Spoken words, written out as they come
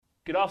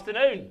Good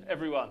afternoon,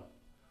 everyone.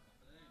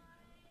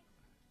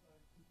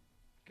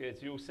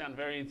 Good, you all sound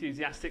very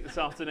enthusiastic this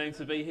afternoon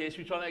to be here. Should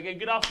we try that again?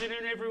 Good afternoon,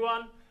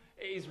 everyone.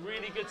 It is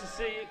really good to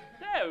see you.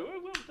 Yeah,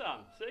 well done,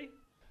 see?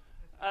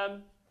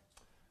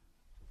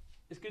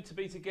 It's good to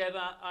be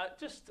together. I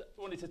just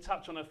wanted to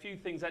touch on a few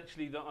things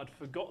actually that I'd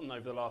forgotten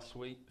over the last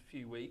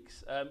few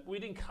weeks.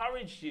 We'd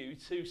encourage you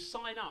to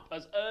sign up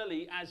as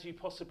early as you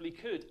possibly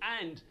could,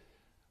 and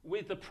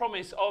with the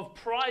promise of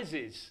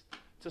prizes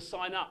to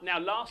sign up. Now,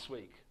 last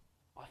week,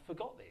 I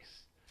forgot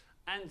this,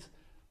 and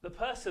the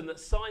person that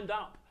signed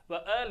up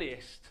the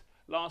earliest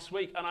last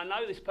week, and I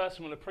know this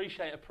person will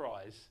appreciate a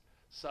prize,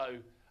 so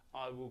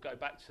I will go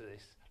back to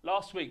this.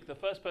 Last week, the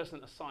first person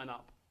to sign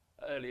up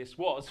earliest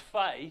was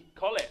Faye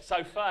Collett.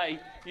 So Faye,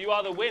 you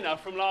are the winner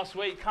from last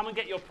week. Come and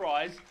get your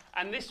prize.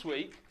 And this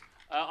week,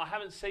 I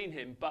haven't seen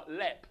him, but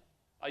Lep,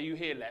 are you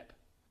here, Lep?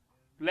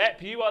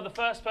 Lep, you are the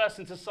first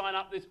person to sign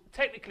up.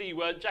 Technically you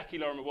weren't, Jackie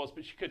Lorimer was,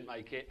 but she couldn't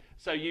make it,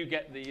 so you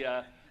get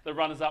the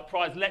runners-up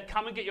prize. Lep,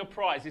 come and get your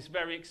prize. It's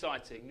very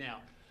exciting. Now,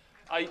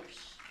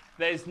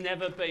 there's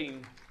never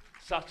been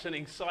such an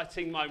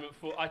exciting moment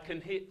for, I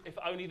can hit, if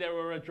only there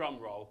were a drum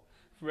roll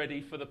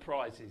ready for the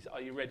prizes. Are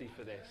you ready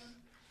for this?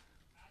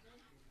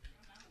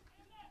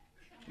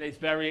 It's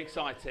very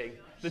exciting.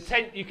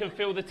 You can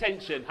feel the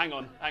tension. Hang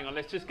on.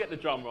 Let's just get the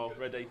drum roll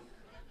ready.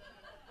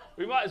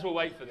 We might as well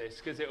wait for this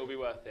because it will be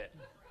worth it.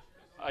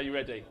 Are you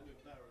ready?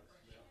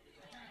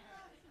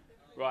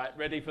 Right,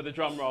 ready for the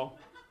drum roll.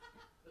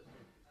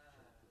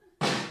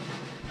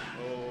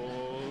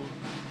 Oh,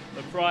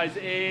 the prize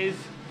is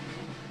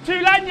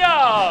 2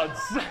 lanyards.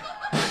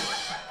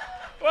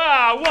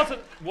 Wow,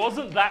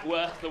 wasn't that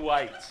worth the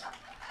wait?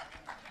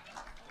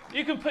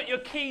 You can put your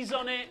keys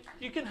on it.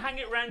 You can hang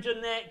it around your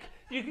neck.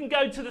 You can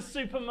go to the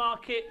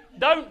supermarket.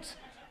 Don't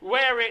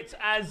wear it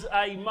as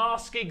a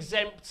mask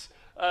exempt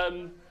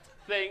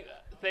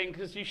thing,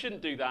 because you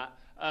shouldn't do that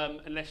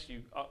unless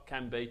you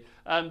can be.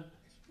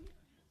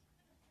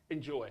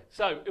 Enjoy.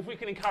 So if we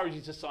can encourage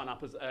you to sign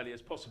up as early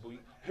as possible,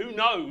 who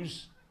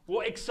knows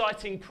what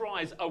exciting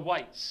prize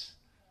awaits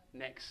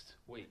next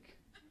week.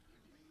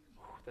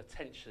 The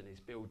tension is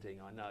building,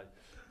 I know.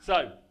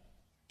 So,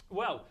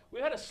 well,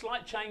 we had a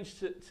slight change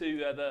to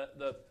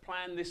the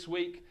plan this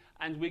week,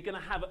 and we're going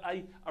to have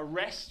a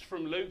rest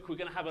from Luke. We're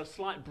going to have a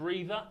slight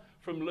breather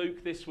from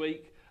Luke this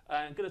week.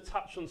 I'm going to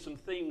touch on some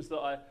themes that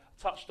I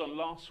touched on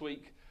last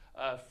week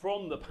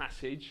from the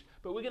passage,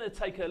 but we're going to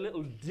take a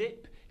little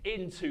dip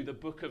into the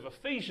book of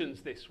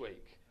Ephesians this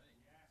week.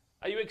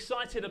 Are you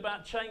excited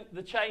about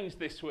the change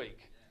this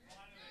week?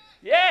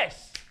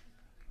 Yes!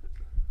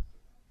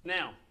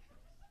 Now,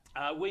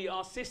 we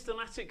are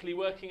systematically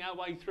working our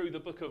way through the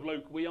book of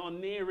Luke. We are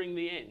nearing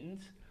the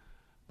end,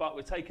 but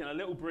we're taking a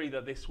little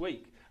breather this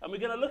week. And we're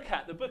going to look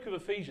at the book of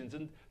Ephesians.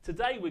 And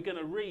today we're going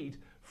to read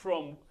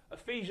from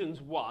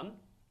Ephesians 1,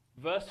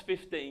 verse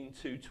 15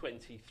 to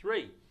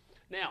 23.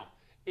 Now,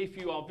 if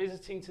you are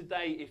visiting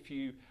today, if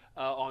you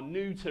are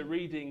new to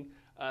reading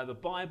the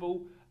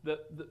Bible, the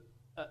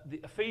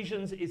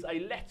Ephesians is a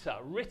letter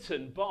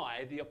written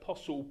by the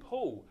Apostle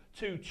Paul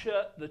to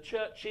the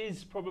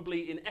churches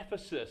probably in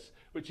Ephesus,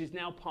 which is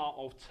now part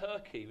of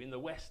Turkey in the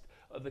west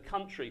of the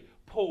country.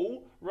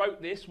 Paul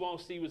wrote this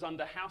whilst he was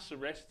under house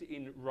arrest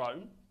in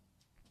Rome.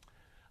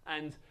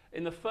 And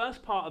in the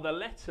first part of the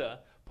letter,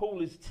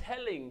 Paul is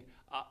telling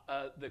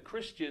the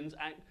Christians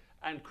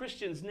and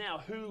Christians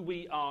now who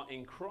we are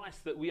in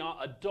Christ, that we are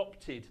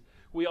adopted,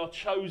 we are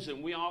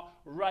chosen, we are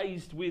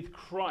raised with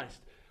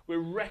Christ. We're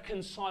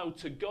reconciled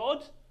to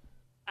God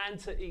and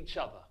to each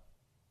other.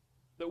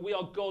 That we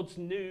are God's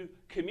new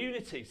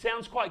community.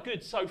 Sounds quite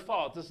good so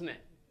far, doesn't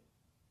it?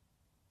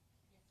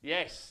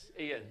 Yes,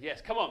 Ian,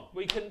 yes. Come on,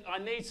 I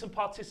need some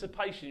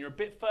participation. You're a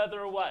bit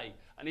further away.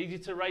 I need you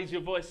to raise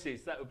your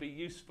voices. That would be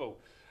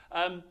useful.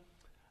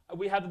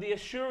 We have the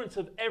assurance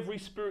of every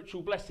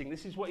spiritual blessing.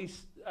 This is what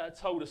he's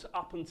told us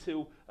up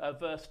until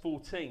verse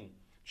 14.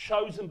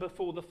 Chosen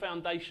before the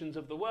foundations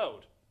of the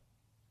world.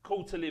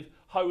 Called to live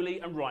holy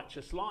and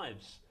righteous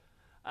lives.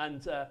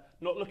 And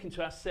not looking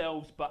to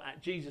ourselves but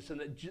at Jesus. And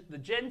that the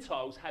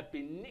Gentiles have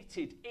been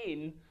knitted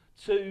in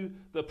to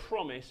the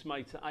promise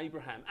made to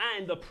Abraham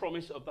and the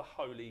promise of the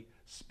Holy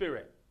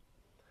Spirit.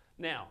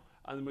 Now,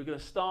 and we're going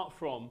to start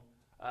from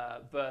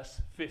verse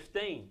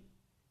 15.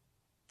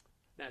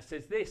 Now it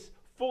says this,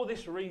 for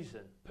this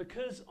reason,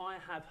 because I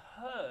have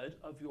heard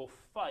of your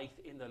faith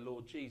in the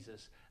Lord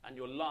Jesus and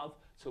your love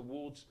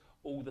towards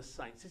all the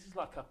saints. This is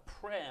like a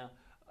prayer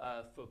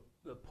for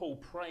Paul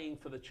praying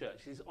for the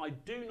church. He says, I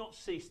do not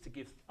cease to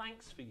give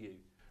thanks for you,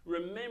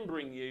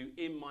 remembering you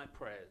in my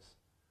prayers,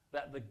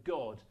 that the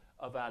God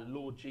of our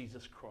Lord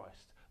Jesus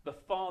Christ, the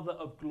Father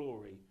of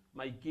glory,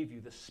 may give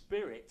you the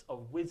spirit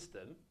of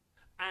wisdom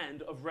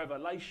and of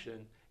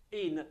revelation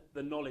in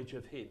the knowledge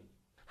of him,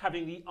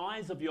 having the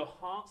eyes of your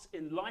hearts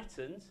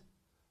enlightened,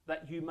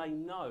 that you may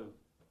know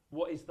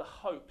what is the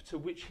hope to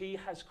which he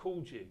has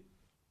called you,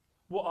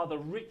 what are the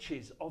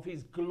riches of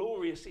his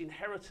glorious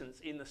inheritance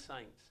in the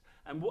saints,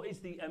 and what is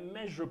the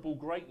immeasurable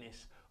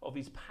greatness of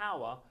his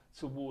power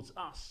towards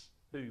us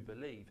who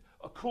believe,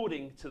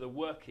 according to the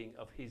working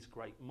of his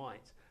great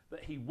might,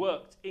 that he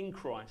worked in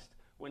Christ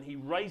when he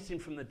raised him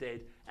from the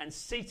dead and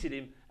seated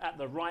him at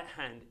the right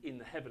hand in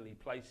the heavenly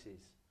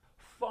places,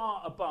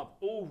 far above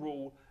all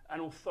rule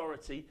and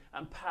authority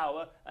and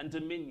power and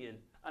dominion,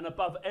 and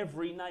above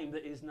every name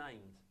that is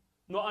named,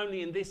 not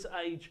only in this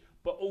age,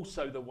 but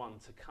also the one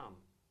to come.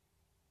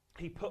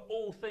 He put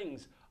all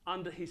things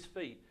under his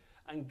feet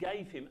and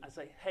gave him as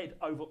a head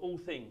over all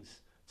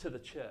things to the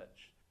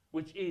church,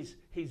 which is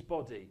his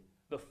body,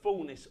 the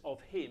fullness of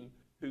him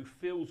who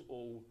fills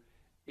all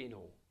in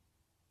all.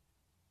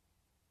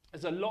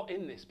 There's a lot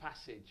in this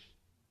passage.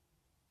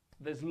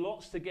 There's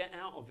lots to get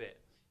out of it.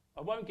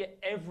 I won't get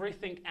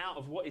everything out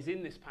of what is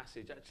in this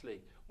passage,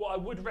 actually. What I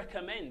would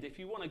recommend, if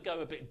you want to go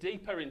a bit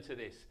deeper into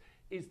this,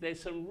 is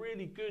there's some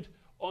really good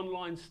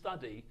online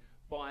study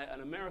by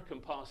an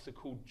American pastor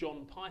called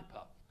John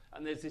Piper.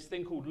 And there's this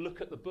thing called Look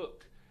at the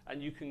Book.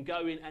 And you can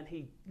go in and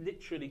he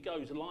literally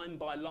goes line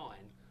by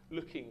line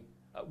looking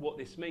at what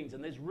this means.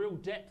 And there's real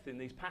depth in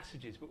these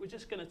passages. But we're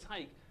just going to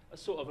take a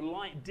sort of a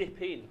light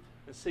dip in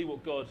and see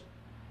what God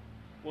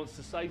wants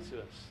to say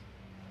to us.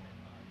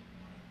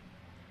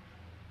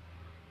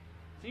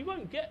 So you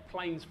won't get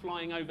planes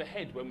flying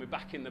overhead when we're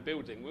back in the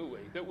building, will we?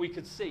 That we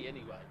could see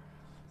anyway.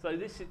 So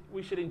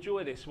we should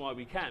enjoy this while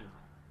we can.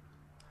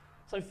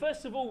 So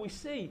first of all, we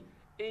see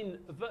in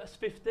verse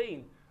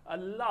 15 a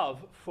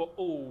love for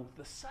all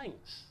the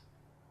saints.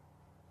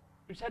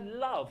 We had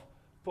love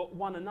for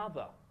one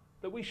another.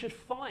 That we should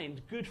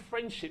find good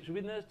friendships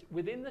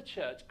within the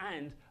church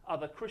and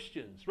other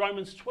Christians.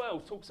 Romans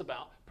 12 talks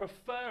about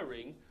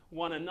preferring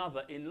one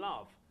another in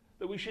love.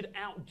 That we should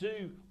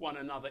outdo one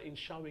another in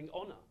showing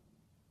honour.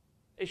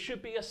 It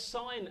should be a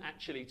sign,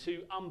 actually,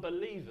 to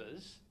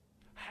unbelievers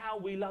how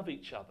we love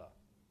each other.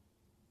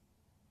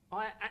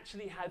 I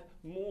actually have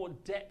more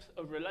depth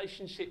of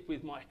relationship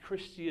with my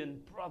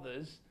Christian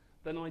brothers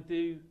than I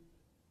do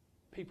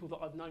people that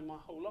I've known my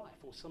whole life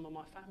or some of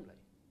my family.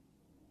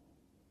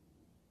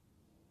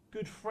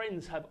 Good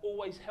friends have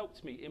always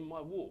helped me in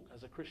my walk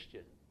as a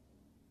Christian.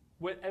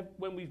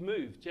 When we've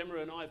moved, Gemma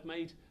and I have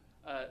made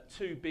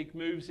 2 big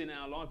moves in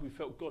our life. We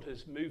felt God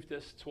has moved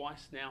us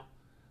twice now.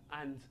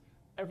 And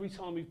every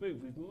time we've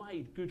moved, we've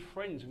made good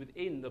friends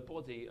within the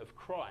body of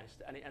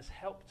Christ, and it has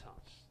helped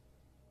us.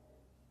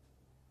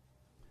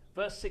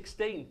 Verse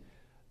 16,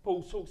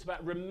 Paul talks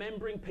about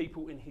remembering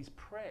people in his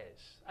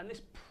prayers. And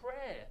this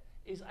prayer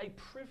is a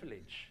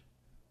privilege.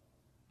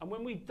 And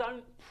when we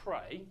don't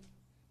pray,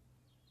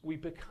 we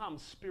become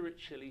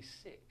spiritually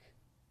sick.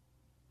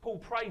 Paul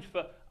prayed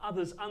for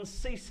others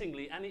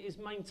unceasingly, and it is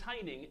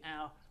maintaining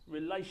our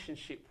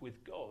relationship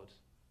with God.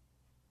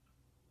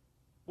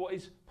 What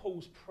is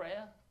Paul's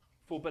prayer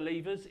for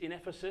believers in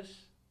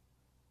Ephesus?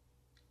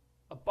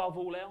 Above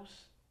all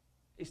else,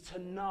 is to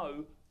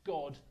know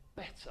God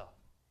better.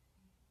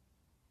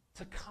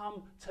 To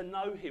come to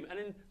know him. And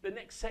in the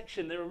next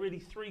section, there are really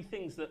 3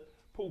 things that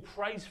Paul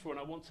prays for, and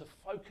I want to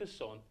focus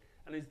on.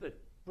 And is the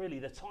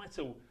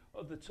title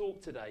of the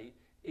talk today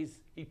is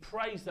he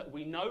prays that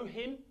we know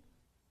him,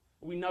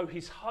 we know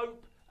his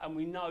hope, and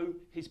we know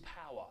his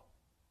power.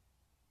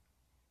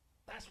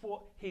 That's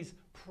what his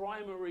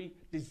primary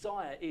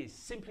desire is,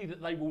 simply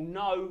that they will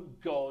know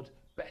God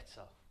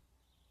better.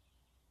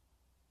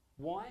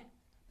 Why?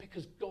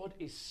 Because God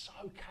is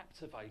so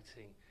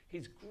captivating,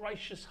 his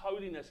gracious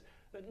holiness,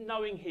 that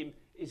knowing him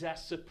is our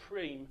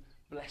supreme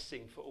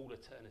blessing for all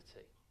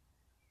eternity.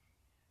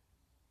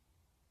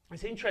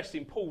 It's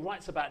interesting, Paul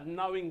writes about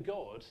knowing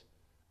God,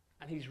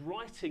 and he's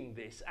writing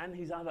this and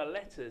his other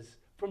letters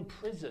from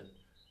prison,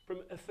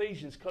 from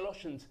Ephesians,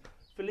 Colossians,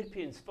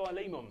 Philippians,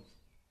 Philemon,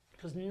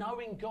 because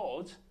knowing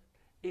God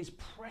is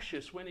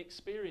precious when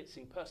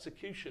experiencing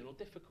persecution or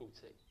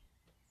difficulty.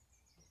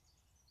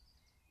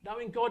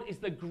 Knowing God is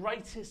the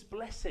greatest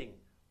blessing.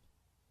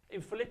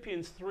 In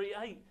Philippians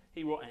 3:8,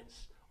 he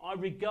writes, I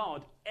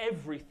regard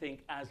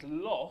everything as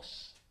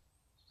loss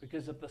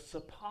because of the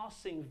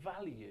surpassing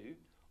value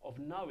of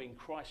knowing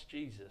Christ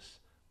Jesus,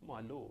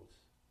 my Lord.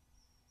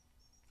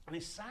 And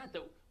it's sad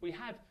that we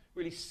have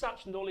really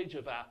such knowledge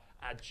of our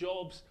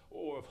jobs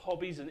or of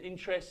hobbies and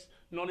interests,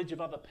 knowledge of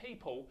other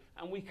people,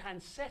 and we can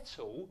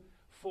settle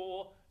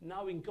for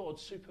knowing God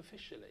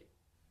superficially.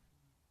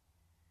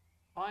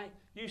 I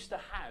used to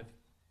have,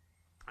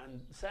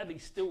 and sadly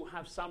still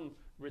have some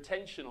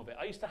retention of it,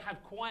 I used to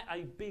have quite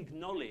a big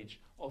knowledge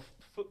of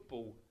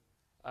football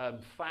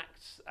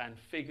facts and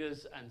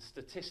figures and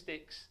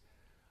statistics,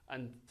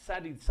 and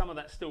sadly some of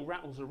that still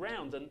rattles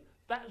around, and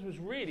that was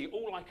really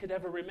all I could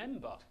ever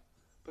remember,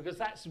 because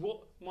that's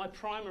what my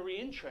primary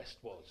interest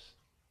was.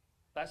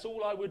 That's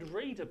all I would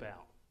read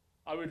about.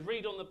 I would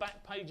read on the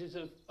back pages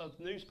of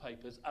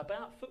newspapers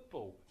about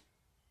football.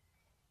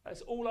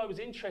 That's all I was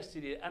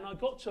interested in, and I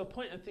got to a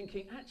point of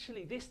thinking,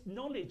 actually, this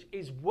knowledge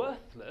is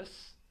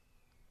worthless.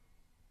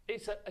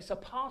 It's a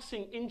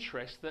passing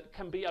interest that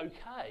can be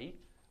okay,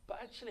 but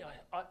actually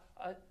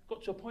I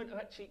got to a point of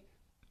actually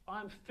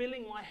I'm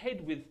filling my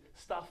head with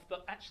stuff that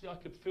actually I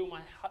could fill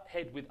my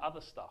head with other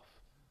stuff.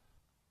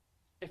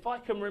 If I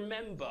can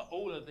remember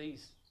all of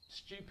these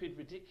stupid,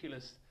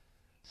 ridiculous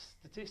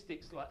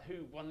statistics like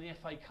who won the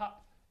FA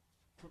Cup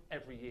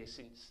every year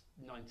since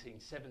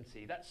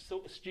 1970. That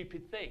sort of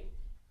stupid thing.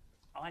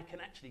 I can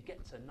actually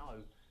get to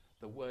know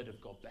the Word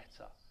of God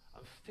better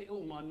and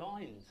fill my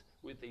mind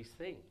with these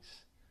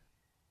things.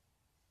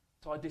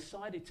 So I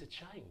decided to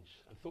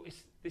change and thought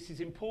this is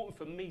important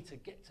for me to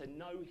get to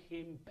know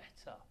him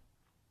better.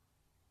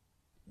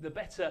 The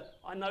better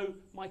I know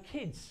my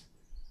kids,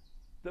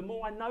 the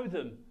more I know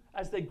them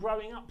as they're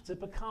growing up to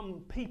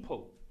become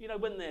people. You know,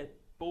 when they're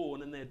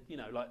born and they're, you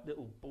know, like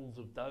little balls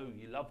of dough,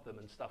 you love them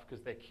and stuff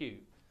because they're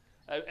cute.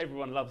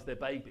 Everyone loves their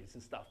babies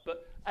and stuff.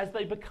 But as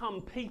they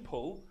become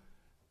people,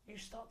 you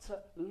start to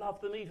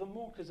love them even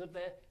more because of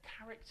their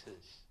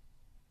characters.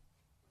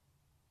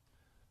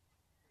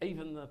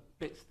 Even the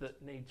bits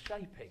that need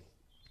shaping.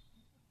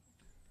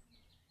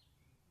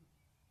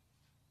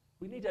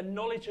 We need a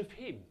knowledge of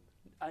him,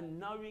 a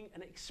knowing,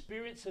 an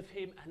experience of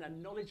him, and a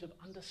knowledge of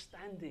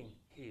understanding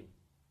him.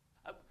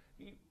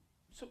 You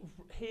sort of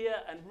hear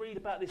and read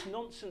about this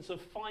nonsense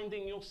of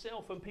finding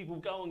yourself, and people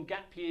go on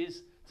gap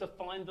years to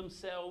find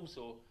themselves,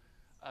 or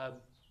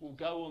will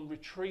go on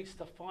retreats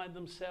to find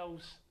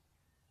themselves.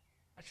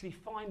 Actually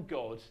find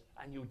God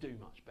and you'll do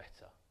much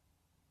better.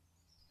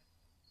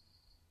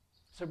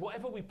 So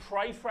whatever we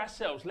pray for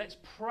ourselves, let's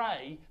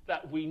pray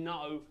that we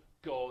know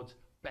God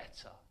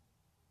better.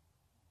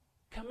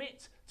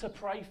 Commit to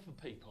pray for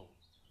people.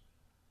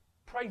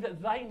 Pray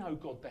that they know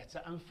God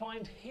better and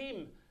find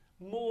him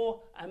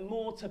more and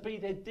more to be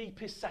their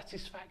deepest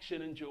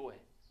satisfaction and joy.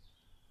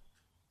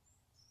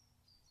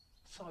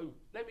 So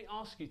let me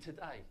ask you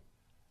today,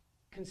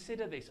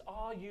 consider this.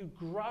 Are you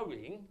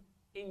growing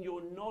in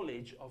your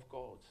knowledge of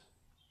God?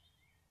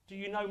 Do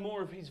you know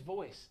more of his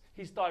voice,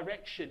 his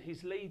direction,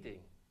 his leading?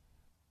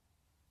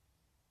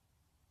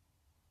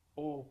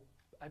 Or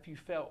have you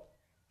felt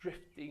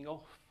drifting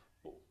off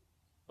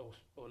or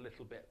a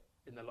little bit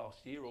in the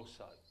last year or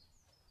so?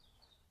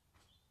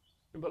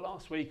 Remember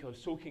last week I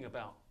was talking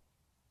about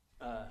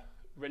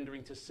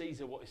rendering to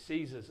Caesar what is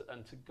Caesar's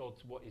and to God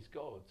what is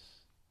God's.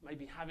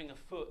 Maybe having a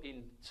foot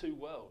in two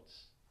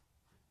worlds.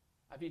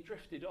 Have you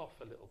drifted off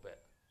a little bit?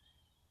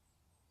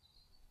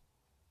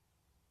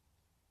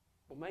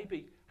 Or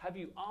maybe have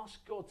you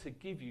asked God to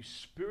give you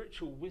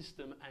spiritual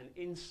wisdom and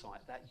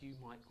insight that you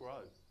might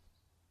grow?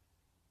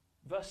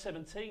 Verse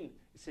 17,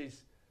 it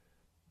says,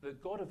 the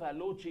God of our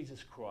Lord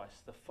Jesus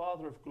Christ, the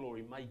Father of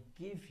glory, may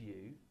give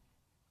you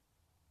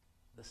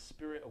the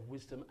spirit of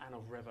wisdom and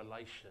of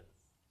revelation.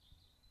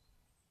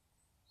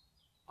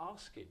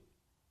 Ask him.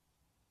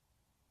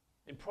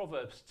 In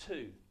Proverbs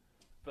 2,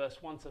 verse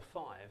 1 to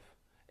 5,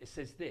 it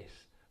says this,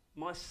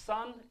 my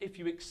son, if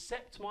you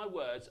accept my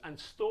words and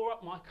store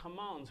up my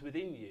commands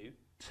within you,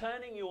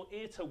 turning your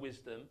ear to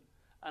wisdom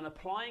and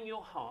applying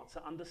your heart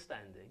to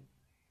understanding,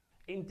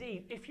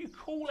 indeed, if you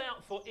call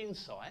out for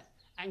insight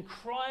and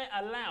cry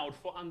aloud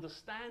for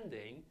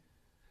understanding,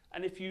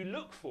 and if you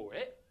look for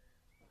it,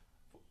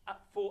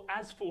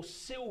 as for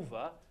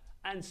silver,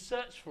 and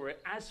search for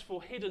it as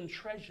for hidden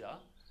treasure,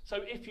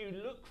 so if you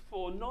look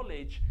for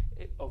knowledge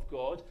of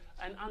God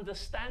and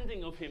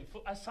understanding of him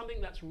as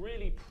something that's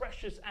really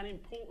precious and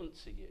important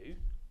to you,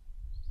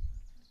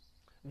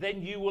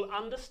 then you will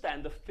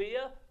understand the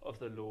fear of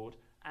the Lord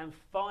and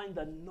find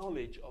the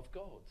knowledge of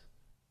God.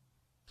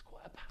 It's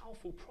quite a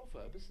powerful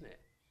proverb, isn't it?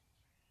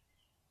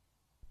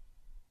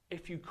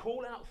 If you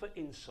call out for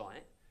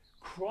insight,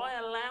 cry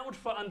aloud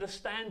for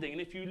understanding,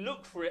 and if you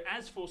look for it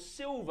as for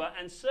silver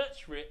and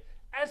search for it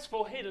as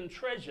for hidden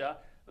treasure,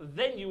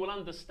 then you will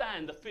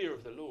understand the fear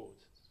of the Lord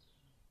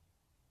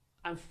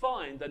and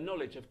find the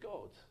knowledge of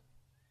God.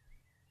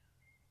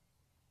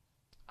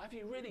 Have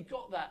you really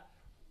got that?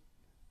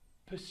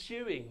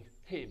 Pursuing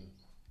him.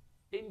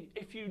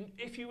 If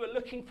you were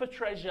looking for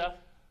treasure,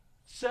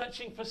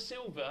 searching for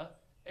silver,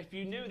 if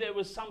you knew there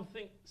was some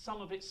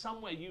of it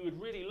somewhere, you would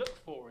really look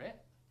for it,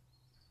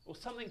 or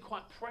something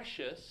quite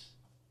precious.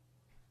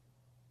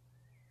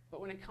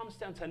 But when it comes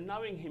down to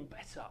knowing him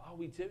better, are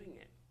we doing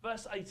it?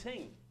 Verse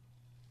 18.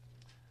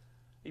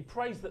 He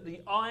prays that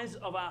the eyes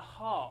of our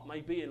heart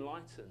may be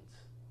enlightened.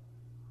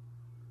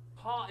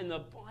 Heart in the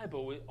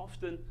Bible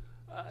often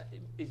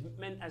is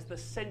meant as the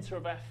centre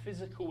of our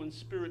physical and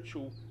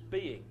spiritual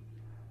being.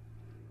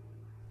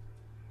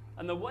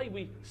 And the way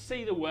we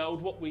see the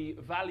world, what we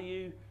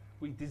value,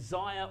 we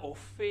desire or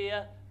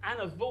fear and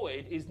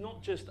avoid is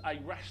not just a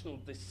rational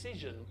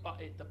decision, but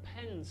it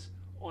depends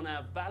on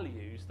our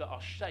values that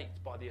are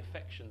shaped by the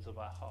affections of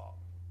our heart.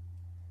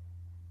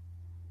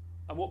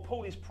 And what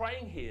Paul is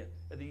praying here,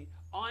 that the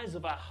eyes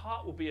of our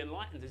heart will be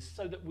enlightened, is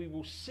so that we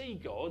will see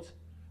God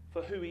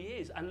for who he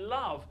is and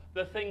love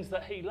the things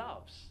that he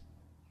loves.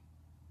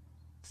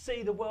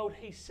 See the world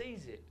he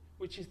sees it,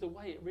 which is the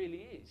way it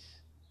really is.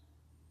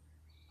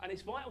 And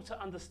it's vital to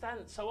understand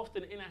that so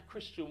often in our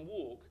Christian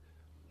walk,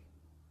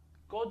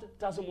 God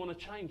doesn't want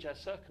to change our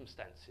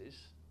circumstances,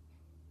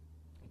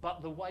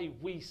 but the way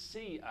we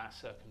see our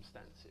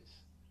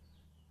circumstances,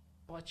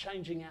 by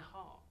changing our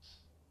hearts.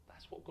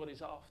 That's what God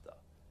is after.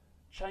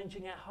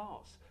 Changing our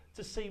hearts.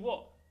 To see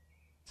what?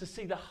 To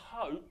see the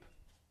hope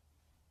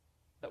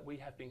that we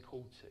have been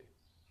called to.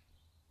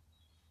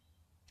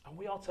 And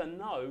we are to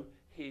know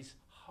his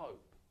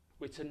hope.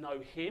 We're to know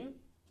him,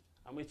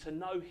 and we're to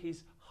know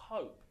his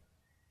hope.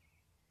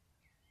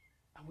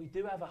 And we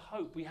do have a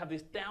hope. We have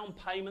this down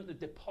payment, the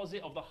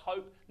deposit of the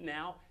hope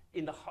now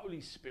in the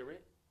Holy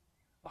Spirit.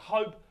 The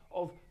hope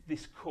of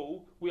this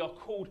call. We are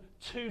called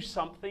to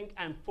something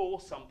and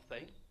for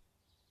something.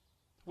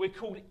 We're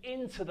called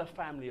into the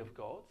family of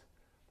God,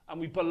 and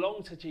we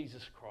belong to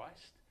Jesus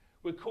Christ.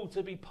 We're called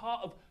to be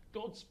part of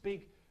God's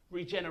big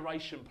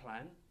regeneration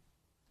plan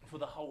for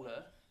the whole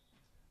earth.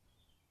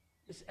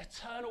 This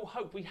eternal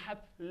hope. We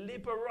have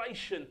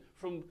liberation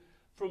from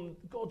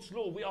God's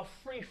law. We are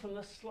free from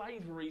the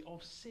slavery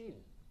of sin.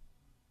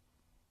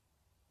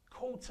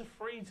 Called to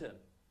freedom.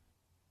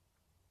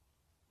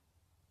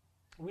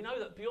 We know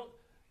that beyond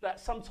that,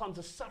 sometimes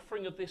the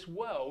suffering of this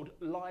world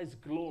lies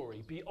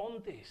glory.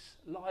 Beyond this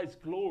lies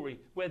glory,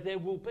 where there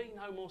will be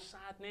no more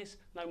sadness,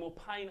 no more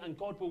pain, and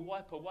God will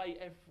wipe away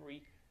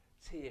every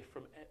tear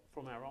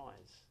from our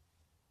eyes.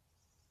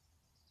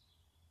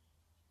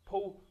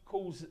 Paul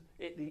calls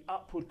it the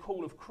upward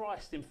call of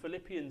Christ in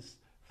Philippians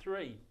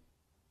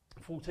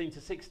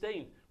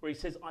 3:14-16, where he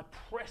says, I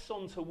press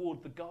on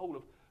toward the goal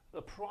of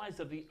the prize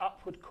of the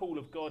upward call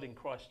of God in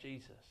Christ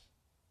Jesus.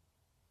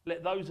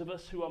 Let those of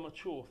us who are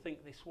mature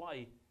think this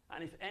way.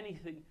 And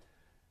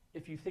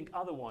if you think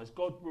otherwise,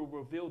 God will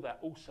reveal that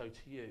also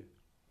to you.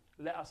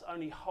 Let us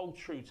only hold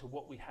true to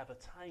what we have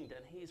attained.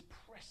 And he is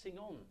pressing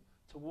on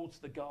towards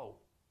the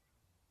goal.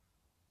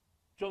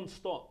 John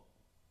Stott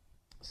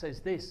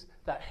says this,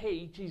 that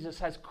he, Jesus,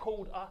 has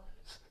called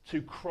us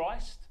to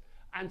Christ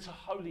and to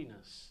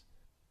holiness,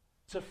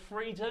 to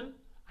freedom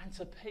and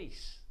to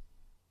peace,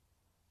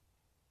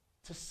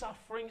 to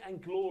suffering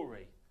and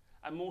glory.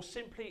 And more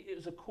simply, it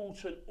was a call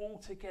to an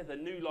altogether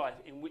new life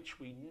in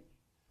which we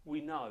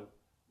know,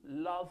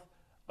 love,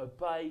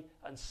 obey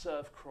and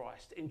serve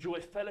Christ, enjoy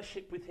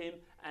fellowship with him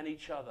and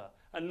each other,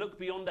 and look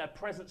beyond our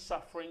present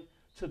suffering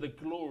to the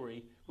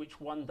glory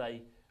which one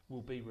day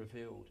will be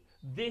revealed.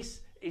 This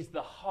is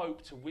the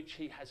hope to which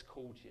he has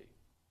called you.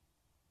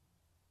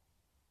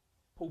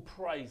 Paul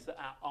prays that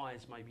our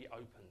eyes may be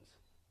opened.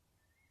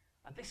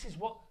 And this is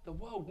what the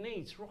world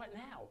needs right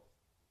now.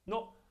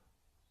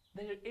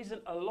 There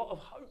isn't a lot of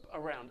hope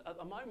around at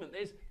the moment.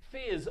 There's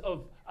fears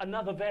of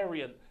another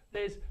variant.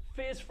 There's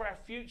fears for our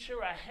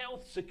future, our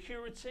health,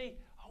 security.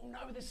 Oh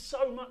no, there's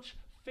so much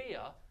fear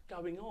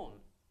going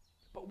on.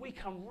 But we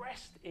can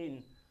rest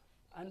in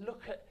and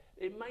look at,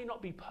 it may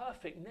not be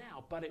perfect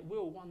now, but it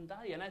will one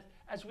day. And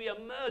as we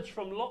emerge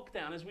from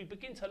lockdown, as we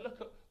begin to look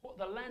at what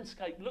the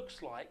landscape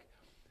looks like,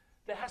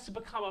 there has to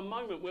become a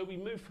moment where we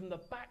move from the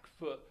back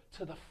foot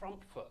to the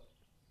front foot.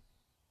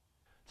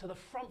 To the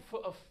front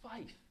foot of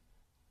faith.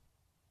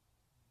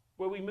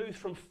 Where we move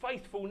from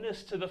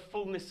faithfulness to the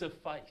fullness of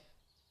faith.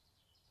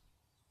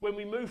 When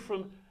we move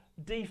from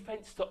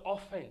defense to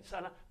offense.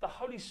 And the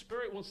Holy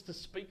Spirit wants to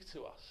speak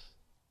to us.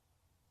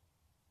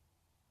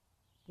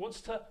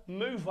 Wants to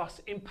move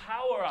us,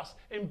 empower us,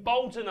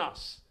 embolden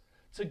us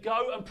to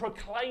go and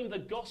proclaim the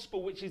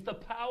gospel, which is the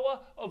power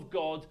of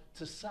God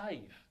to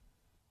save.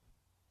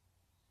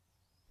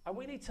 And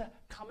we need to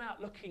come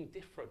out looking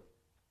different.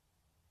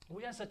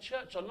 We as a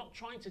church are not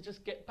trying to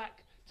just get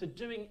back to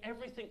doing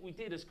everything we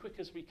did as quick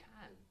as we can.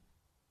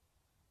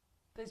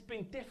 There's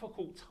been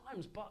difficult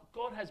times, but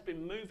God has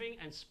been moving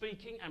and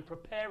speaking and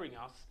preparing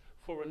us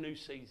for a new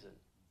season.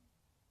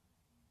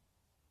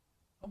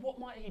 And what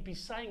might he be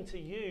saying to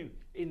you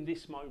in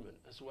this moment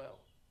as well?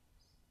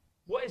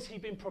 What has he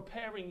been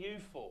preparing you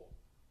for?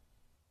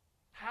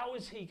 How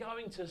is he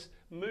going to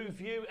move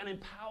you and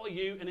empower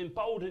you and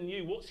embolden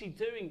you? What's he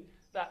doing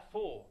that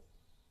for?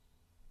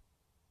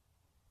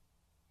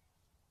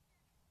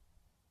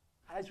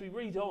 As we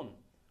read on,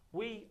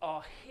 we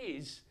are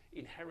his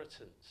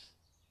inheritance.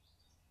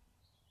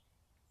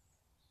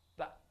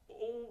 That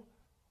all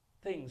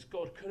things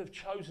God could have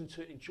chosen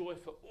to enjoy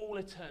for all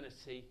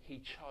eternity, he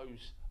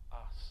chose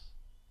us.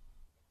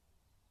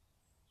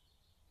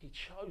 He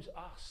chose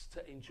us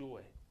to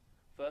enjoy.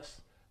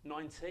 Verse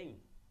 19,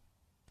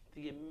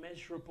 the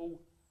immeasurable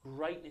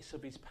greatness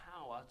of his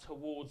power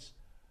towards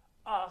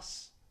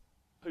us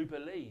who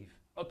believe,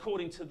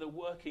 according to the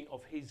working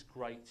of his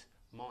great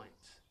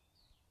might.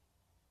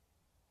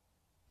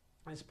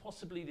 There's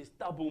possibly this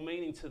double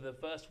meaning to the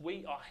verse.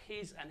 We are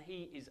his and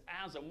he is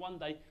ours, and one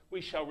day we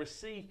shall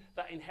receive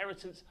that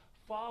inheritance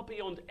far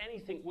beyond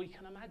anything we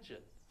can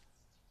imagine.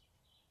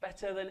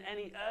 Better than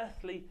any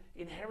earthly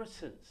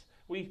inheritance.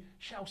 We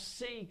shall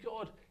see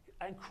God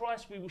and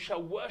Christ. We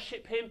shall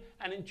worship him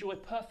and enjoy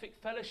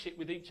perfect fellowship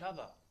with each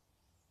other.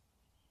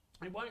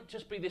 It won't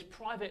just be this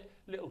private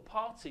little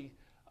party,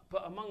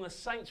 but among the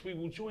saints we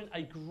will join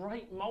a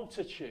great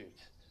multitude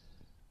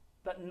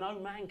that no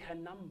man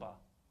can number.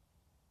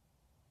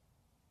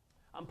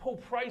 And Paul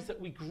prays that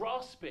we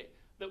grasp it,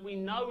 that we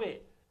know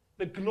it,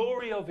 the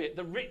glory of it,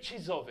 the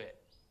riches of it.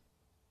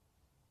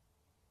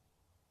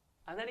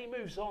 And then he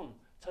moves on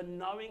to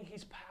knowing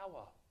his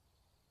power.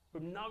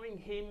 From knowing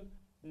him,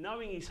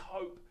 knowing his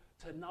hope,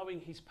 to knowing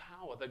his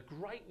power, the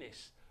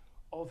greatness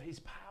of his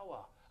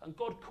power. And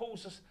God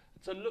calls us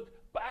to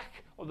look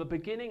back on the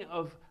beginning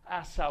of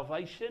our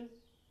salvation,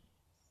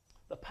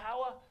 the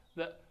power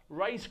that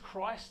raised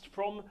Christ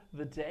from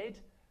the dead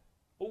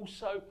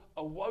also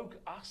awoke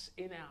us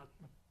in our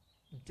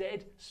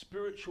dead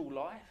spiritual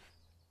life.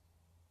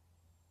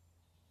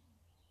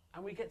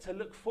 And we get to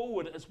look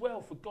forward as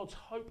well for God's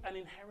hope and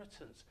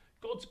inheritance.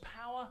 God's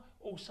power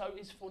also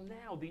is for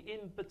now, the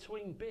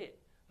in-between bit,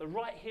 the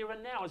right here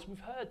and now, as we've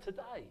heard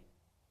today.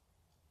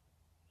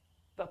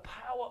 The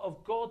power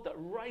of God that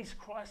raised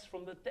Christ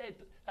from the dead,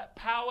 that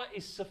power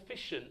is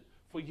sufficient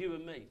for you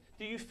and me.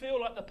 Do you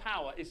feel like the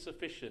power is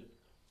sufficient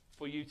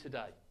for you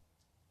today?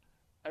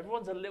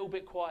 Everyone's a little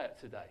bit quiet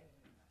today.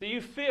 Do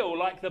you feel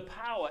like the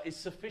power is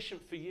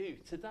sufficient for you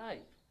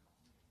today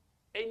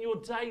in your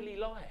daily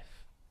life?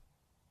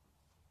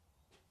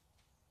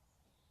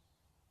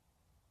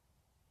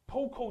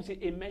 Paul calls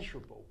it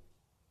immeasurable.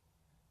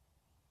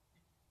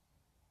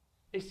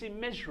 It's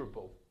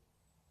immeasurable,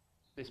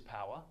 this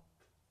power.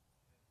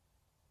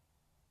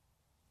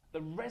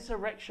 The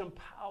resurrection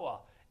power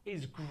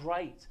is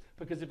great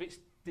because of its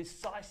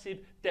decisive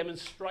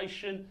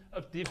demonstration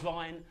of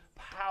divine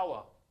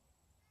power.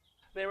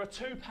 There are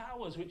two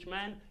powers which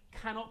man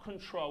cannot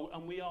control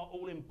and we are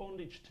all in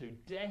bondage to: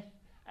 death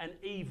and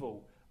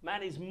evil.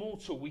 Man is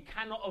mortal. We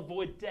cannot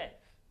avoid death.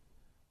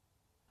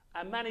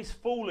 And man is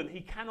fallen.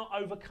 He cannot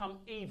overcome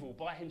evil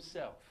by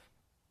himself.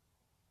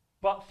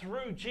 But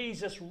through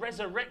Jesus'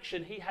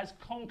 resurrection, he has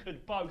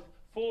conquered both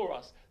for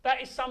us.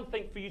 That is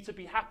something for you to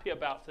be happy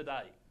about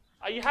today.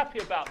 Are you happy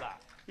about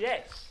that?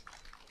 Yes.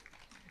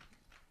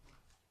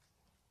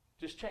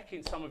 Just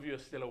checking some of you are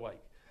still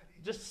awake.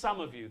 Just some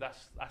of you,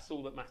 that's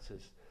all that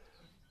matters.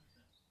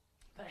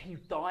 That he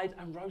died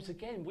and rose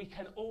again. We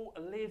can all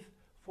live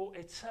for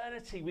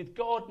eternity with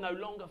God, no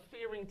longer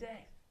fearing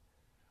death.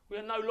 We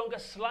are no longer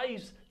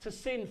slaves to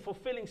sin,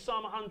 fulfilling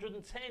Psalm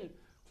 110,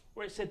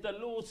 where it said, "The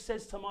Lord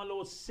says to my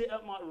Lord, sit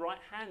at my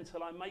right hand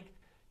till I make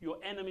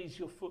your enemies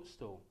your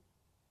footstool."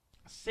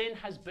 Sin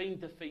has been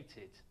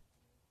defeated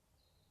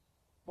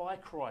by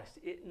Christ.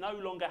 It no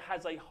longer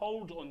has a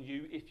hold on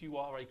you if you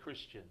are a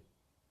Christian.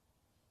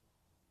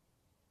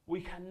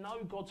 We can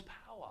know God's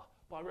power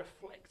by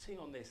reflecting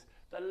on this,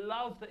 the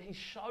love that he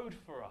showed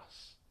for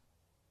us.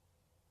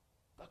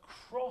 The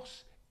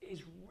cross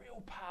is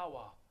real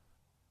power.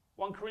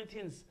 1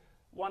 Corinthians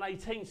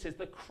 1:18 says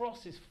the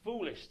cross is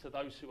foolish to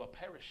those who are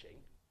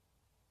perishing.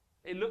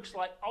 It looks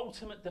like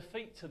ultimate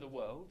defeat to the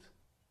world.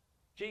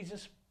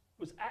 Jesus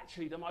was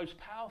actually the most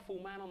powerful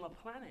man on the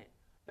planet,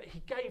 but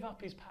he gave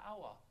up his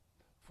power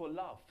for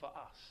love for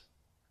us.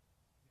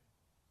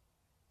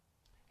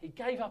 He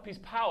gave up his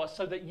power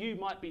so that you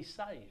might be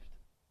saved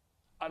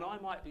and I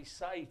might be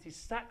saved. His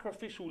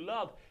sacrificial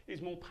love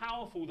is more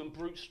powerful than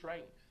brute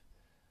strength.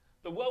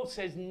 The world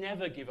says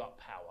never give up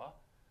power.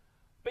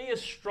 Be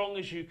as strong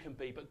as you can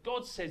be. But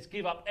God says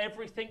give up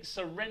everything,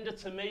 surrender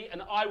to me,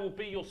 and I will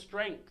be your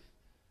strength.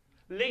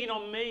 Lean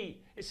on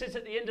me. It says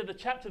at the end of the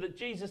chapter that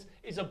Jesus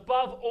is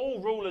above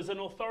all rulers and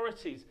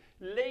authorities.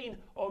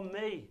 Lean on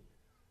me.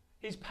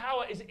 His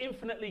power is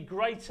infinitely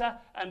greater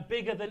and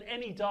bigger than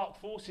any dark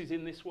forces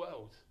in this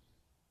world.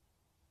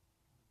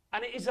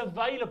 And it is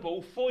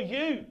available for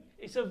you.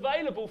 It's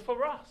available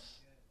for us.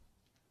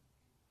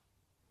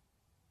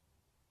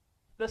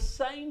 The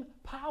same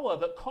power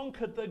that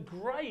conquered the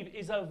grave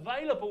is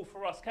available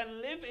for us,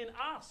 can live in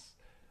us.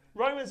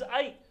 Romans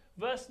 8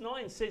 verse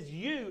 9 says,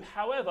 "You,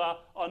 however,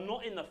 are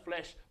not in the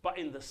flesh, but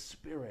in the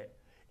Spirit.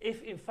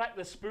 If in fact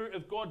the Spirit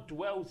of God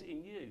dwells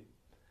in you.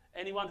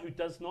 Anyone who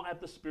does not have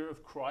the Spirit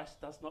of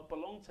Christ does not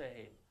belong to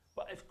him.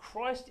 But if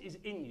Christ is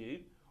in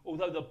you,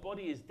 although the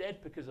body is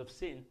dead because of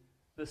sin,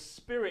 the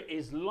Spirit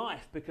is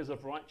life because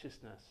of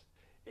righteousness.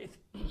 If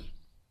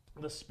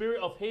the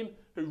Spirit of him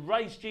who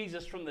raised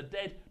Jesus from the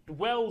dead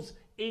dwells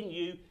in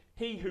you,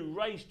 he who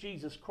raised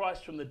Jesus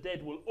Christ from the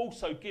dead will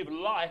also give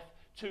life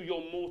to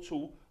your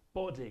mortal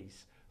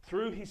bodies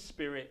through his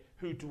Spirit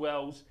who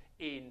dwells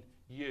in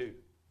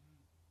you."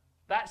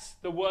 That's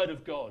the word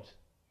of God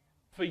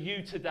for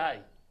you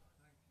today.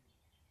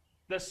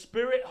 The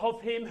Spirit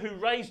of him who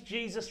raised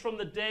Jesus from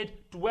the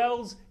dead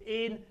dwells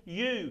in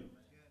you.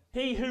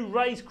 He who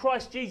raised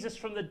Christ Jesus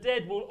from the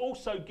dead will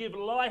also give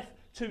life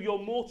to your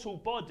mortal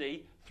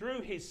body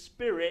through his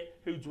Spirit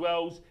who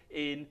dwells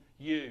in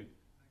you.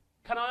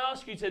 Can I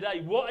ask you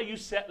today, what are you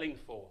settling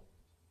for?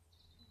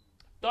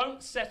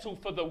 Don't settle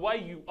for the way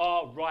you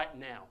are right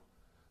now.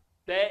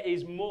 There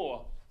is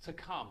more to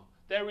come.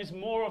 There is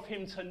more of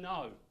him to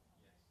know.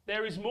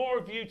 There is more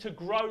of you to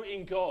grow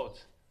in God.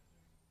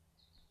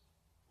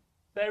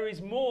 There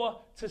is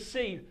more to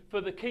see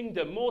for the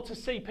kingdom, more to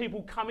see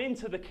people come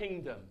into the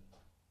kingdom.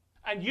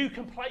 And you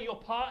can play your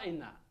part in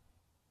that.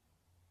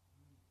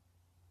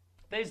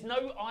 There's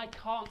no I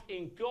can't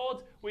in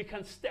God. We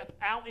can step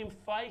out in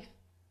faith.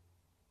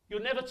 You're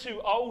never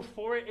too old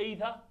for it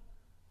either,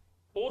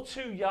 or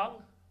too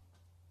young.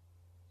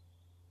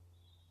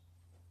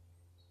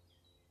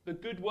 The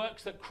good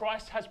works that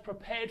Christ has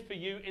prepared for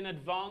you in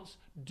advance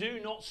do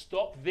not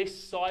stop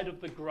this side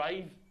of the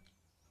grave.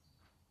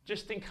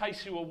 Just in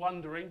case you were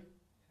wondering,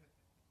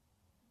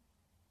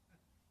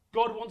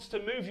 God wants to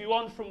move you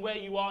on from where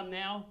you are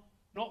now,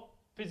 not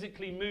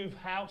physically move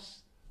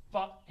house,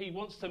 but he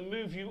wants to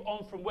move you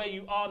on from where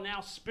you are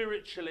now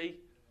spiritually,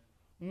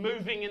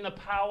 moving in the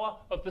power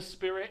of the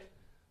Spirit.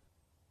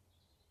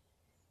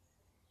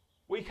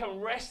 We can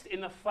rest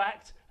in the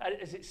fact,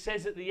 as it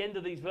says at the end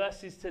of these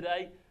verses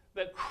today,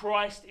 that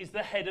Christ is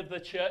the head of the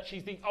church.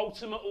 He's the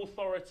ultimate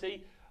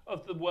authority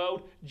of the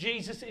world.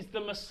 Jesus is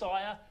the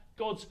Messiah,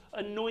 God's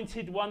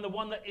anointed one, the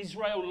one that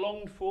Israel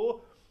longed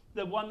for,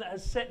 the one that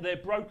has set their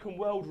broken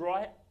world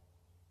right.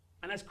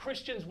 And as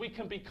Christians, we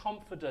can be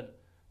confident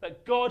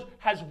that God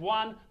has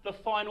won the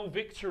final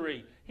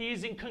victory. He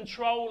is in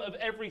control of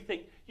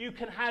everything. You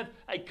can have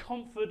a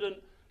confident,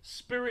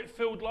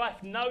 spirit-filled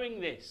life knowing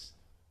this.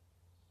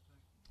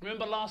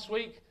 Remember last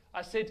week,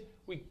 I said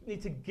we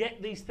need to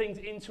get these things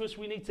into us.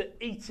 We need to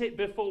eat it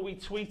before we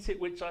tweet it,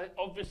 which I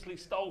obviously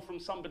stole from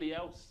somebody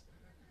else.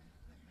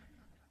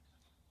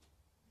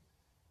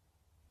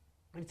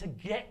 We need to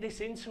get this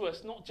into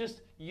us, not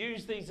just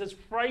use these as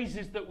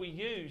phrases that we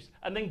use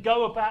and then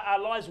go about our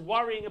lives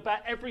worrying about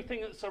everything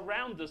that's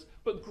around us,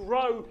 but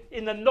grow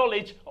in the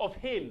knowledge of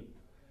him,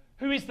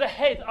 who is the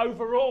head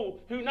over all,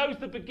 who knows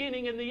the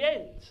beginning and the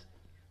end.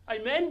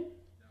 Amen?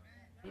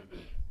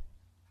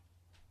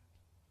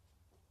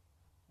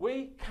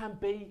 We can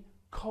be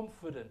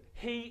confident.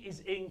 He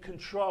is in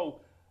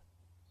control.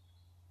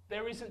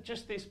 There isn't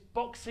just this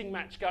boxing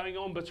match going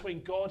on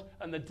between God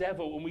and the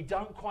devil, and we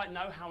don't quite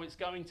know how it's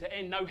going to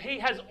end. No, he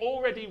has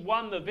already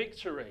won the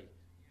victory.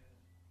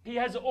 He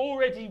has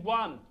already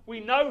won. We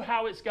know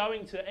how it's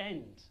going to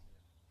end.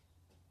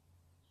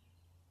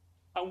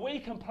 And we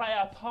can play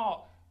our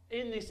part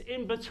in this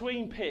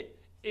in-between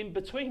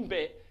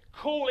bit,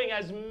 calling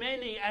as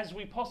many as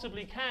we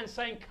possibly can,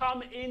 saying,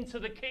 come into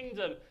the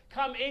kingdom,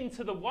 come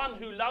into the one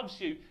who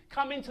loves you,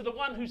 come into the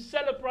one who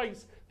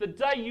celebrates the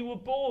day you were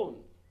born.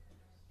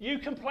 You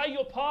can play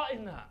your part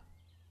in that.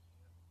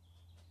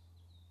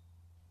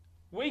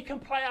 We can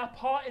play our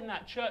part in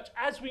that, church,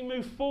 as we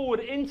move forward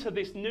into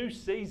this new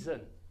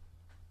season.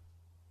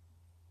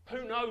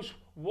 Who knows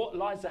what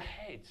lies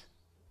ahead?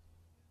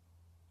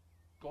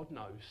 God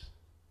knows.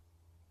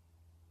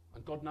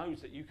 And God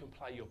knows that you can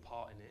play your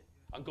part in it.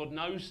 And God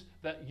knows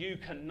that you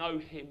can know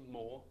him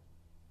more.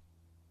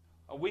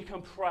 And we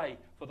can pray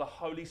for the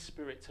Holy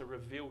Spirit to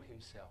reveal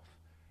himself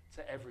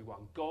to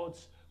everyone.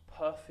 God's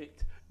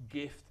perfect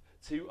gift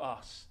to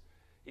us.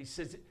 He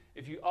says,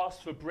 if you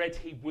ask for bread,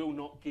 he will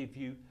not give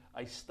you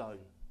a stone.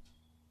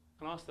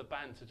 Can I ask the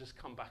band to just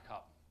come back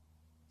up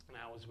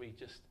now as we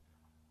just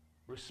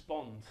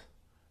respond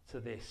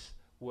to this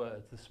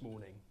word this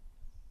morning?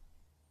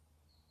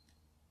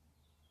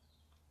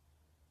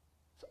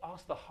 So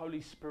ask the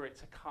Holy Spirit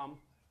to come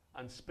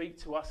and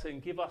speak to us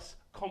and give us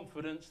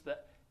confidence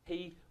that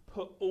he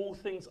put all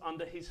things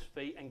under his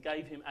feet and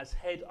gave him as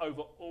head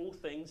over all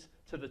things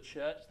to the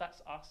church.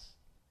 That's us.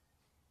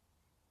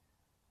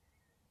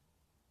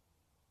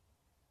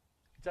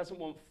 He doesn't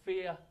want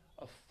fear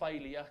of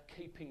failure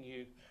keeping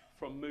you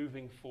from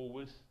moving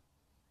forward.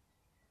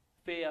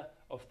 Fear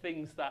of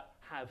things that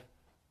have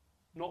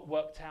not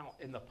worked out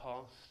in the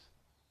past.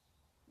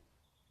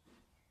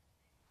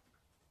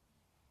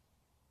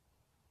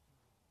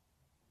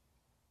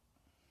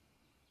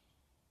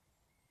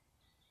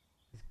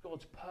 It's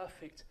God's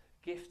perfect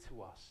gift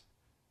to us.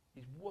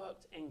 He's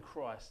worked in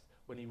Christ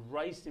when he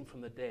raised him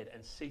from the dead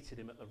and seated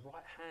him at the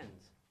right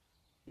hand.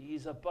 He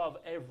is above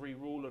every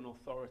rule and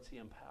authority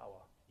and power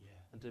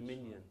and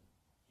dominion.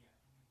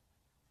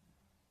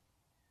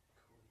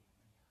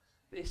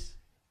 This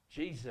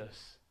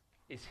Jesus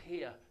is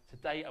here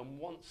today and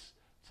wants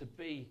to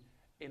be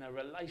in a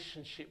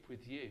relationship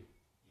with you.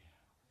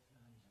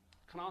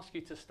 Can I ask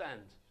you to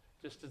stand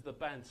just as the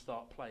band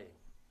start playing?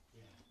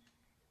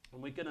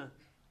 And we're going to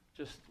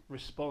just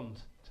respond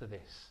to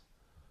this.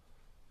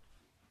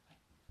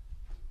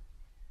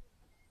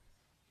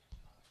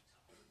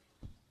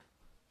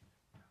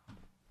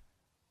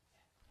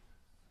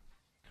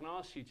 Can I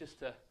ask you just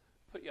to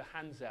put your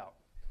hands out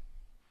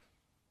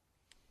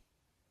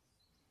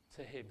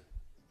to him?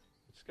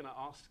 I'm just going to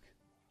ask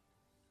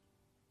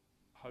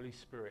Holy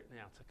Spirit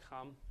now to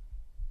come.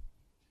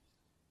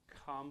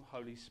 Come,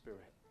 Holy Spirit.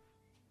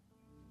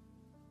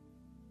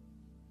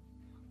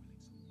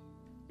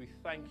 We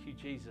thank you,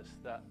 Jesus,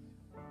 that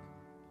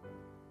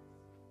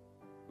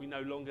we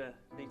no longer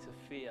need to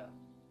fear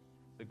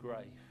the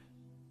grave.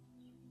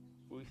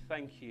 We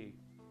thank you,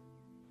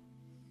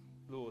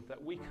 Lord,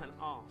 that we can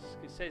ask.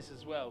 It says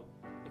as well,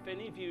 if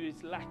any of you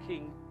is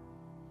lacking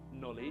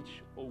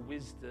knowledge or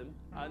wisdom,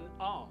 and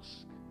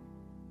ask.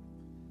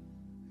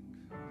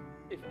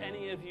 If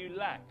any of you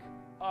lack,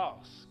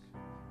 ask.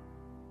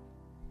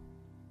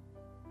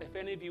 If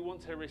any of you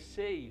want to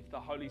receive the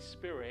Holy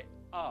Spirit,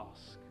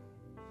 ask.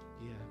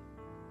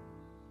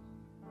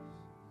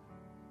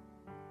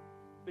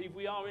 But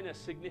we are in a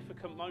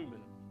significant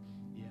moment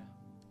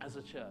as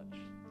a church,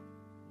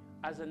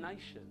 as a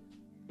nation.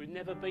 We've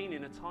never been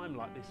in a time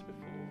like this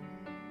before.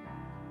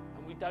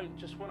 And we don't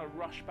just want to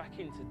rush back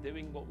into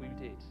doing what we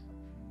did.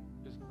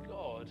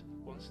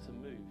 wants to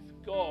move.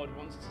 God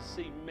wants to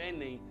see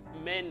many,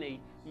 many,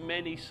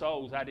 many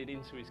souls added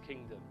into his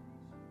kingdom.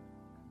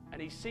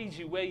 And he sees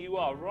you where you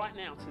are right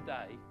now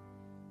today.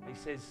 He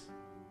says,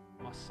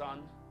 my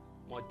son,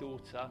 my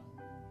daughter,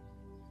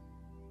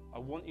 I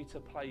want you to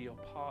play your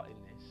part in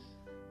this.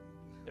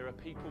 There are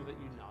people that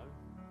you know.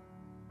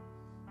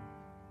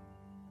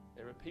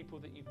 There are people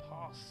that you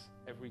pass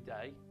every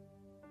day.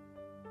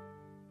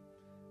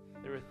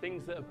 There are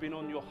things that have been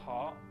on your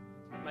heart,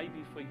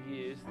 maybe for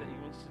years, that he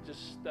wants to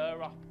just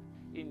stir up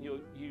in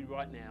you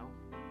right now.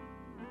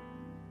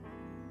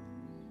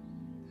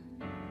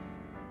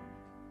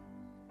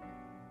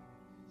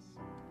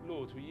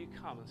 Lord, will you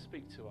come and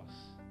speak to us?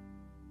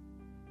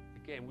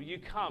 Again, will you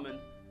come and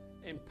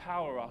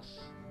empower us,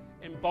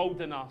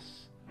 embolden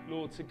us,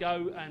 Lord, to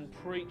go and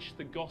preach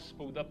the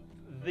gospel,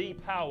 the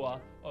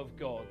power of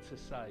God to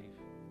save.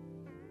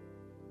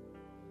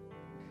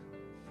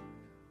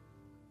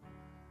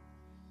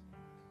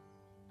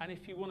 And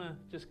if you want to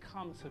just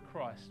come to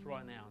Christ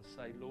right now and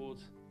say, Lord,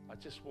 I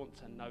just want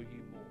to know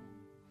you more.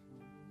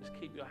 Just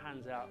keep your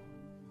hands out.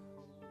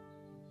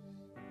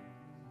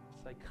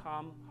 Say,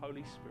 come,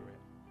 Holy Spirit.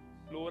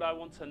 Lord, I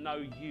want to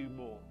know you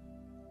more.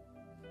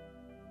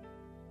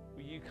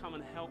 Will you come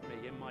and help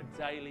me in my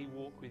daily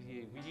walk with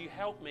you? Will you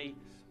help me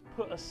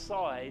put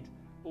aside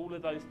all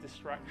of those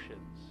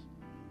distractions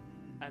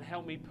and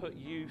help me put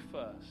you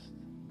first?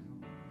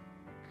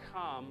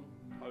 Come,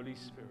 Holy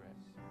Spirit.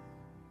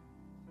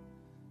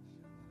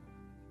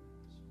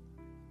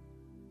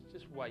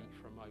 Just wait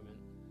for a moment.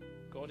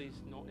 God is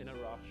not in a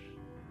rush.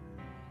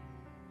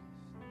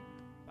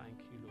 Thank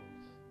you, Lord.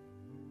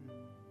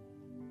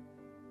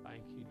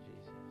 Thank you, Jesus.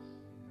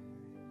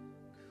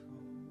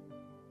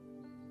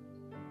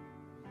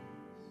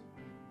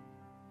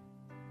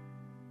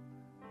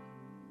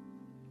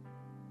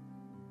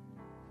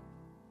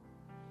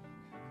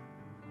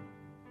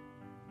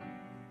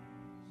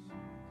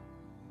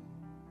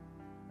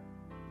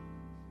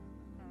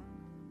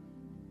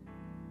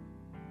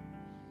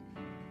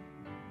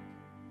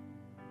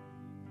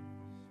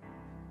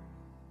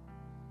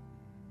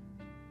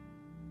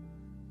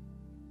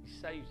 He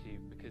saved you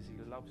because he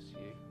loves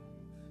you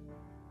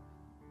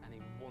and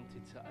he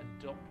wanted to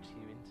adopt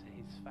you into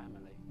his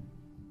family.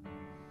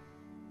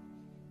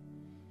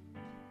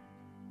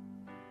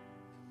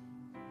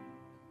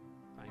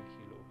 Thank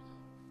you, Lord.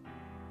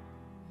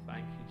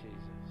 Thank you,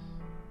 Jesus.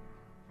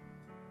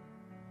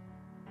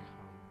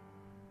 Come,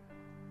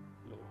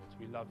 Lord.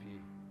 We love you.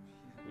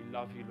 We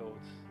love you,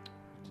 Lord.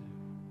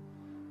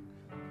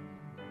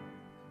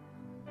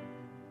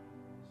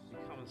 We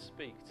come and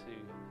speak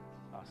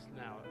to us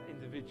now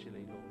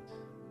individually, Lord.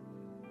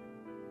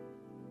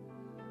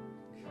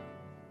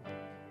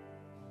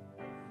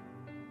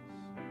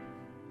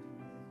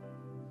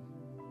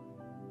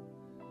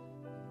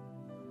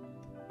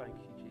 Thank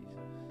you,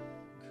 Jesus.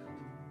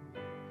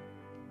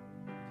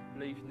 I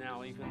believe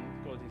now even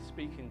God is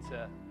speaking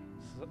to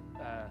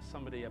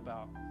somebody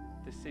about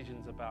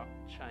decisions about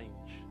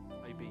change,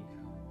 maybe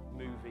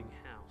moving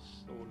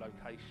house or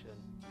location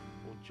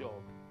or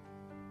job.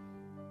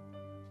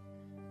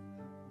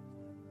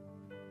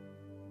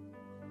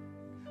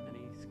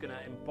 He's going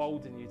to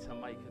embolden you to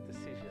make a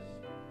decision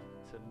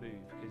to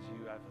move because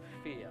you have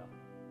a fear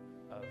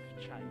of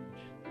change.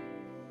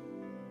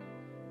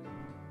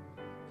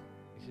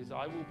 He says,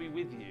 I will be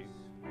with you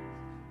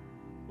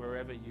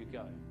wherever you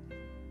go.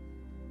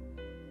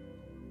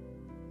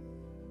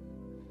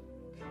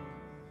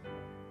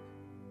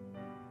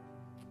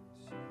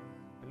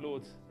 And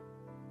Lord,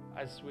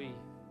 as we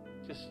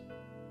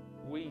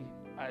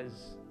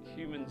as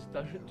humans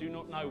do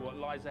not know what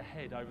lies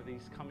ahead over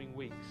these coming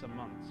weeks and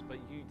months, but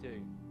you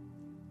do.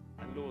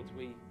 And Lord,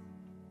 we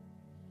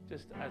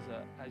just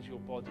as your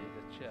body,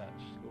 the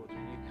church, Lord, will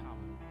you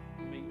come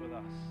and meet with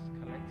us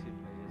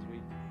collectively as we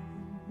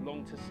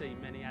long to see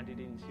many added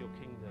into your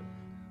kingdom.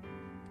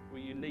 Will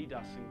you lead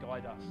us and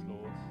guide us,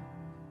 Lord?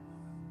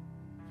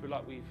 I feel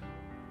like we've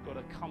got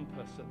a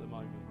compass at the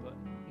moment, but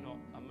not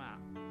a map.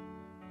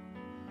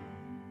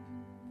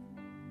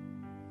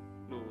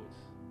 Lord,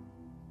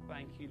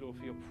 thank you, Lord,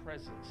 for your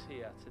presence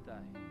here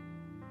today.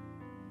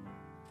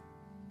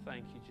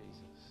 Thank you,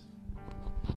 Jesus.